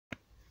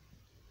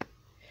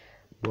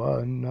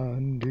Bwana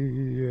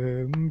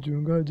ndiye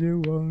mchungaji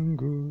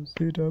wangu,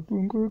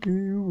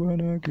 sitapungukiwa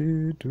na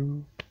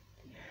kitu.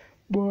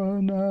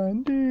 Bwana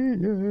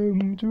ndiye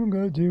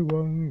mchungaji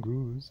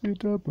wangu,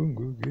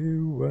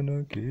 sitapungukiwa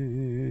na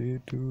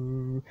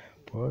kitu.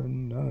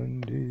 Bwana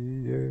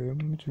ndiye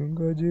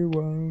mchungaji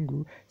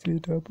wangu,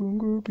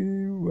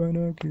 sitapungukiwa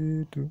na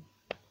kitu.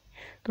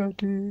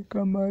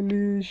 Katika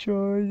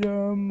malisho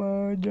ya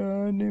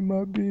majani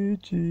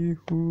mabichi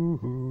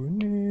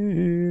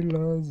hunilaza,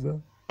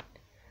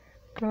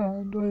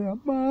 kando ya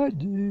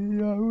maji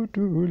ya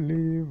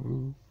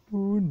utulivu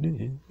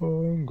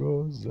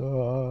huniongoza.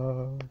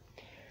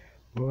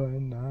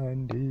 Bwana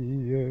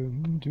ndiye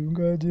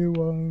mchungaji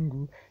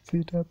wangu,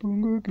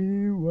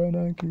 sitapungukiwa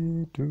na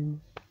kitu.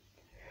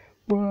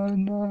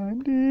 Bwana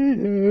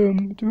ndiye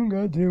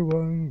mchungaji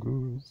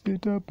wangu,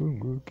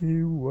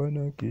 sitapungukiwa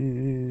na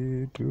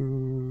kitu.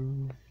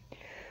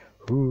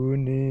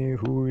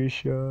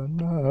 Hunihuisha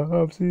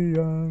nafsi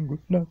yangu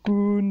na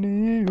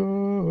kuniongoza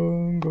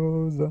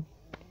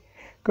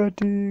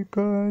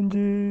katika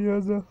njia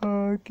za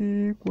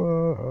haki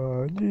kwa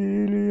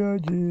ajili ya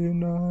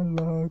jina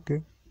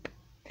lake.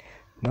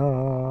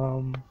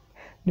 Naam,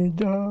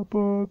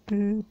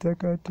 nijapopita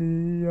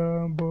kati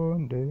ya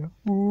bonde ya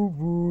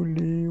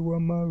uvuli wa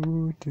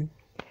mauti,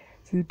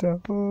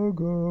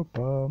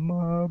 sitaogopa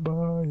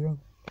mabaya,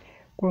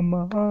 kwa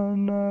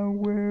maana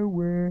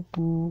wewe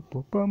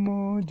upo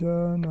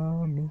pamoja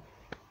nami.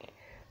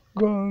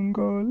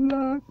 Gongo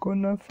lako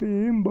na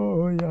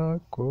fimbo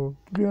yako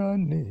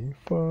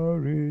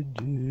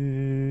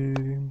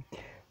vyanifariji.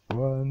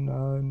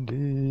 Bwana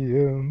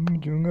ndiye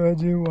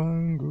mchungaji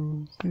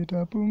wangu,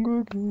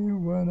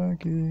 sitapungukiwa na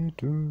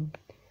kitu.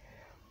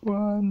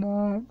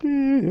 Bwana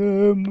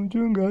ndiye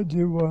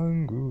mchungaji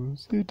wangu,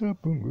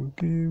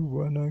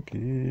 sitapungukiwa na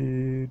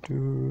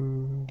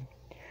kitu.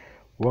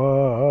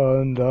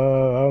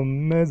 Waandaa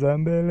meza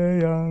mbele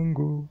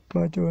yangu,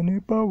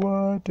 machoni pa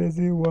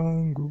watesi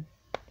wangu.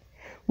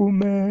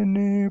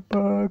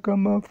 Umenipaka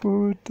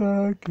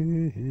mafuta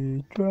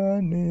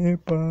kichwani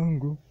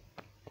pangu,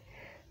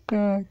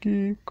 na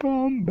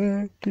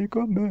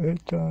kikombe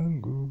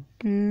changu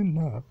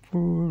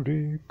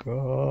kinafurika.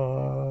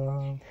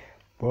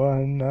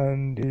 Bwana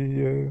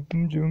ndiye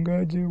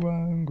mchungaji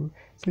wangu,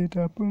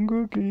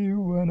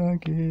 sitapungukiwa na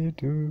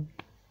kitu.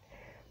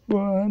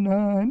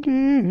 Bwana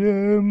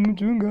ndiye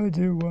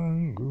mchungaji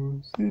wangu,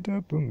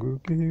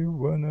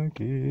 sitapungukiwa na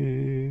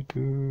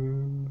kitu.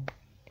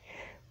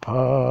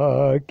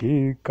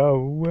 Hakika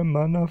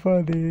wema na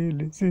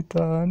fadhili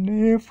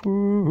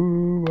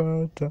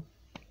zitanifuata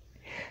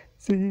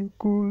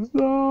siku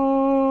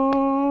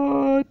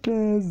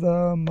zote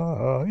za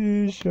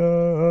maisha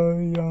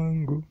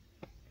yangu,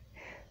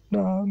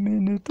 nami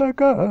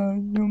nitakaa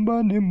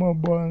nyumbani mwa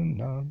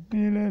Bwana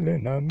milele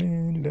na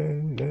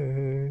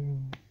milele.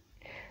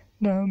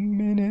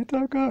 Nami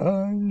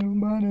nitakaa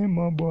nyumbani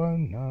mwa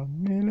Bwana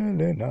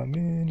milele na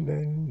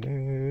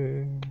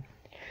milele.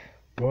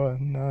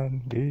 Bwana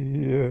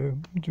ndiye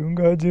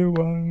mchungaji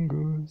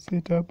wangu,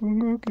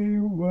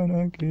 sitapungukiwa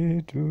na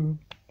kitu.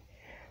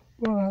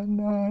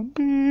 Bwana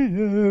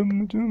ndiye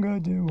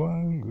mchungaji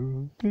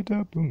wangu,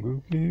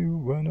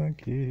 sitapungukiwa na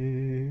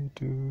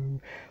kitu.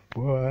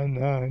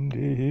 Bwana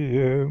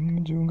ndiye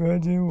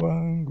mchungaji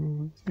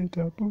wangu,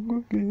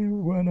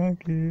 sitapungukiwa na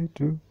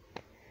kitu.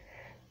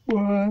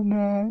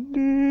 Bwana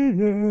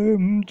ndiye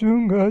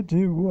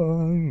mchungaji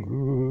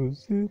wangu,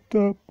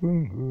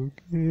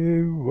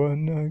 sitapungukiwa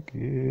na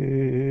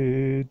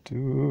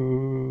kitu.